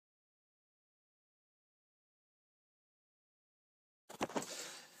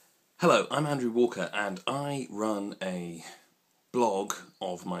Hello, I'm Andrew Walker and I run a blog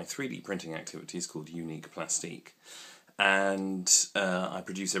of my 3D printing activities called Unique Plastique, and I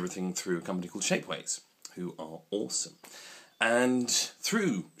produce everything through a company called Shapeways, who are awesome. And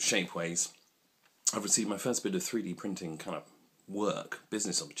through Shapeways I've received my first bit of 3D printing kind of work,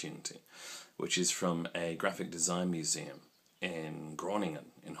 business opportunity, which is from a graphic design museum in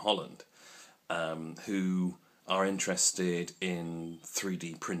Groningen in Holland, who are interested in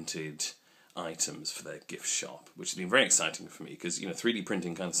 3D printed items for their gift shop, which has been very exciting for me because 3D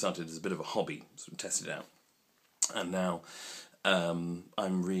printing kind of started as a bit of a hobby, sort of tested it out, and now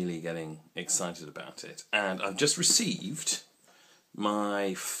I'm really getting excited about it. And I've just received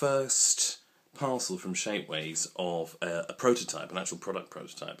my first parcel from Shapeways of a prototype, an actual product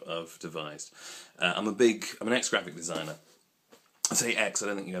prototype I've devised. I'm an ex-graphic designer. I say ex, I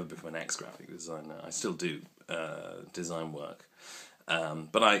don't think you ever become an ex-graphic designer. I still do design work.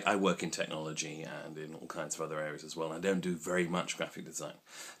 But I work in technology and in all kinds of other areas as well. I don't do very much graphic design.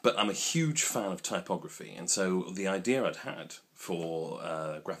 But I'm a huge fan of typography, and so the idea I'd had for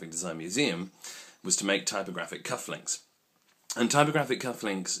Graphic Design Museum was to make typographic cufflinks. And typographic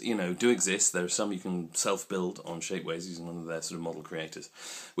cufflinks, do exist. There are some you can self-build on Shapeways using one of their sort of model creators,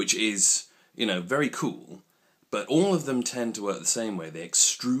 which is, very cool. But all of them tend to work the same way. They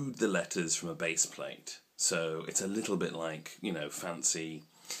extrude the letters from a base plate. So it's a little bit like, fancy,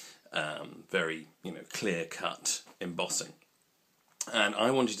 very, clear-cut embossing. And I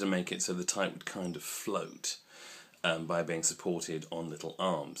wanted to make it so the type would kind of float by being supported on little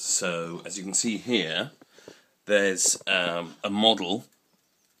arms. So, as you can see here, there's a model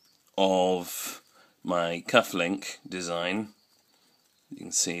of my cufflink design. You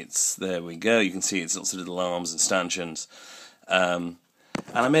can see there we go, you can see it's lots of little arms and stanchions. And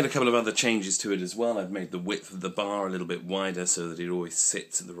I made a couple of other changes to it as well. I've made the width of the bar a little bit wider so that it always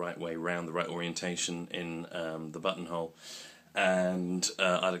sits the right way round, the right orientation in the buttonhole. And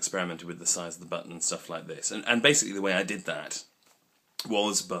I'd experimented with the size of the button and stuff like this. And basically the way I did that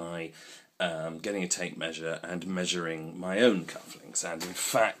was by getting a tape measure and measuring my own cufflinks. And in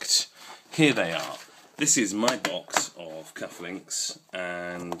fact, here they are. This is my box of cufflinks,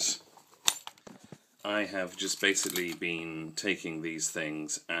 and I have just basically been taking these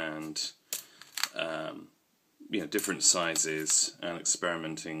things and different sizes and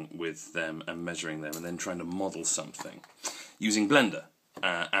experimenting with them and measuring them and then trying to model something using Blender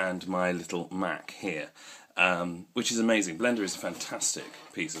and my little Mac here, which is amazing. Blender is a fantastic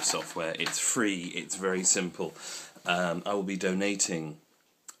piece of software. It's free, it's very simple. I will be donating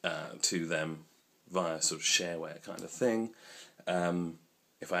to them via sort of shareware kind of thing.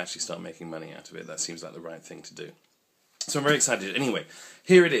 If I actually start making money out of it, that seems like the right thing to do. So I'm very excited. Anyway,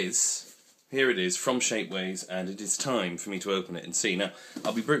 here it is. Here it is from Shapeways, and it is time for me to open it and see. Now,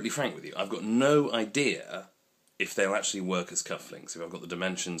 I'll be brutally frank with you. I've got no idea if they'll actually work as cufflinks. If I've got the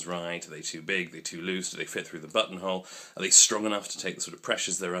dimensions right, are they too big, are they too loose, do they fit through the buttonhole, are they strong enough to take the sort of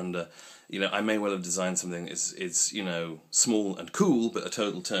pressures they're under? I may well have designed something that is small and cool, but a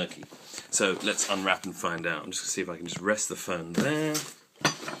total turkey. So let's unwrap and find out. I'm just going to see if I can just rest the phone there.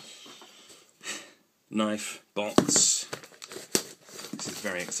 Knife, box. This is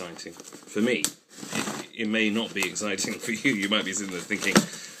very exciting. For me, it may not be exciting for you. You might be sitting there thinking,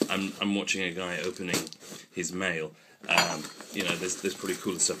 I'm watching a guy opening his mail. There's pretty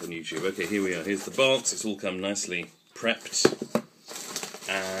cool stuff on YouTube. Okay, here we are. Here's the box. It's all come nicely prepped.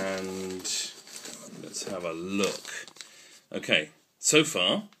 And let's have a look. Okay, so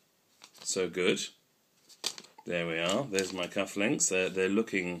far, so good. There we are. There's my cufflinks. They're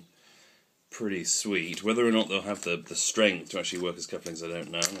looking pretty sweet. Whether or not they'll have the strength to actually work as cufflinks, I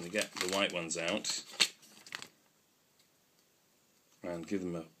don't know. I'm going to get the white ones out and give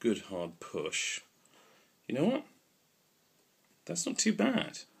them a good hard push. You know what? That's not too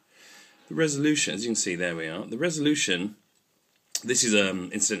bad. The resolution, as you can see, there we are. The resolution, this is,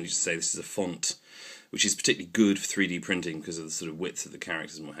 incidentally to say, this is a font which is particularly good for 3D printing because of the sort of width of the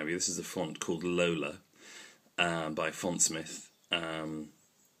characters and what have you. This is a font called Lola by Fontsmith.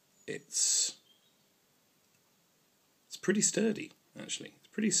 It's pretty sturdy, actually.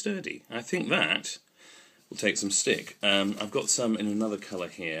 It's pretty sturdy. I think that will take some stick. I've got some in another colour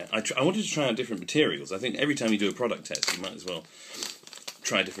here. I wanted to try out different materials. I think every time you do a product test, you might as well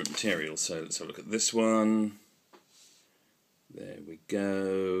try different materials. So let's have a look at this one. There we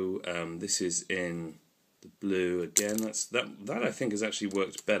go. This is in the blue again. That I think has actually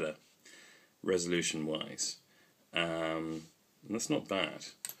worked better, resolution-wise. That's not bad.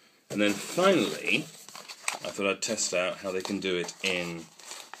 And then finally, I thought I'd test out how they can do it in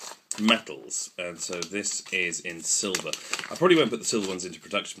metals, and so this is in silver. I probably won't put the silver ones into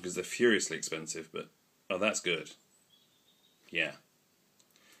production because they're furiously expensive, but oh, that's good. Yeah,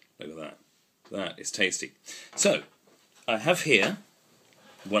 look at that. That is tasty. So, I have here,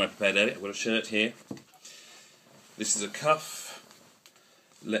 one I prepared earlier, I've got a shirt here. This is a cuff.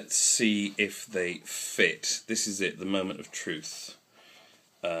 Let's see if they fit. This is it, the moment of truth.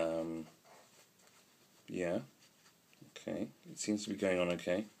 Yeah, okay, it seems to be going on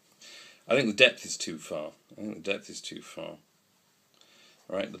okay. I think the depth is too far.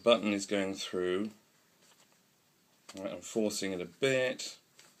 Alright, the button is going through. Alright, I'm forcing it a bit.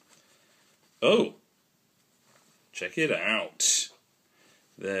 Oh! Check it out.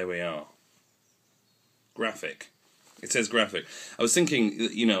 There we are. Graphic. It says graphic. I was thinking,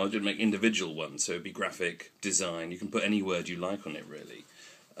 you know, I would make individual ones, so it'd be graphic, design. You can put any word you like on it, really.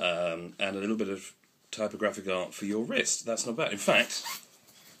 And a little bit of typographic art for your wrist. That's not bad. In fact,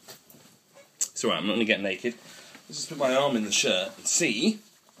 it's alright, I'm not going to get naked. Let's just put my arm in the shirt and see.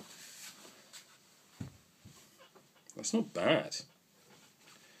 That's not bad.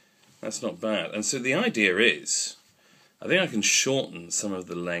 That's not bad. And so the idea is, I think I can shorten some of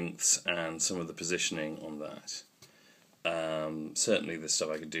the lengths and some of the positioning on that. Certainly there's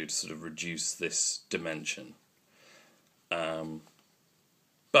stuff I could do to sort of reduce this dimension.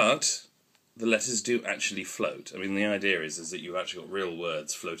 But the letters do actually float. I mean, the idea is that you've actually got real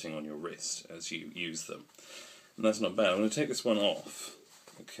words floating on your wrist as you use them. And that's not bad. I'm going to take this one off.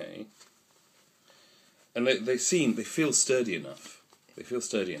 Okay. And they feel sturdy enough. They feel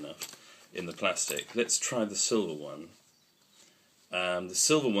sturdy enough in the plastic. Let's try the silver one. The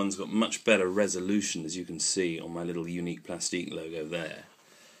silver one's got much better resolution, as you can see on my little Unique Plastique logo there.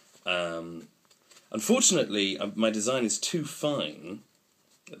 Unfortunately, my design is too fine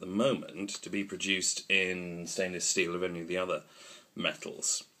at the moment to be produced in stainless steel or any of the other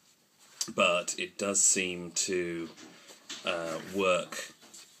metals, but it does seem to work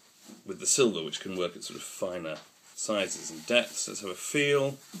with the silver, which can work at sort of finer sizes and depths. Let's have a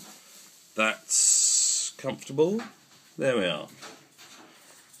feel. That's comfortable. There we are.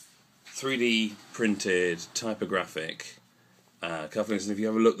 3D printed typographic cufflinks, and if you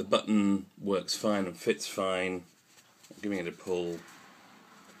have a look, the button works fine and fits fine. I'm giving it a pull.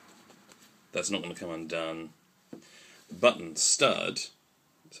 That's not going to come undone. The button stud,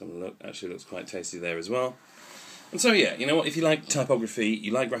 let's have a look, actually looks quite tasty there as well. And so yeah, you know what, if you like typography,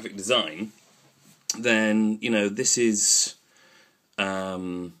 you like graphic design, then, you know, this is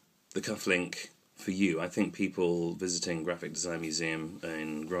the cufflink for you. I think people visiting Graphic Design Museum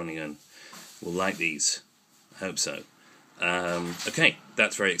in Groningen will like these. I hope so. Okay,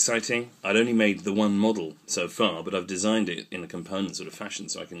 that's very exciting. I'd only made the one model so far, but I've designed it in a component sort of fashion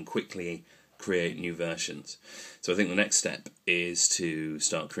so I can quickly create new versions. So I think the next step is to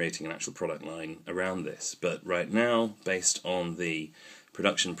start creating an actual product line around this. But right now, based on the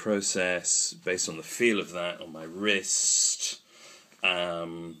production process, based on the feel of that on my wrist,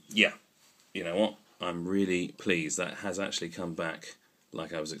 yeah, you know what? I'm really pleased. That has actually come back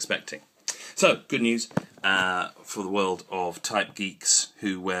like I was expecting. So, good news for the world of type geeks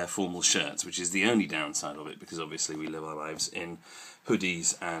who wear formal shirts, which is the only downside of it, because obviously we live our lives in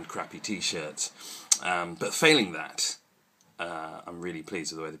hoodies and crappy t-shirts. But failing that, I'm really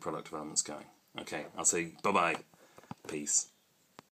pleased with the way the product development's going. Okay, I'll say bye-bye. Peace.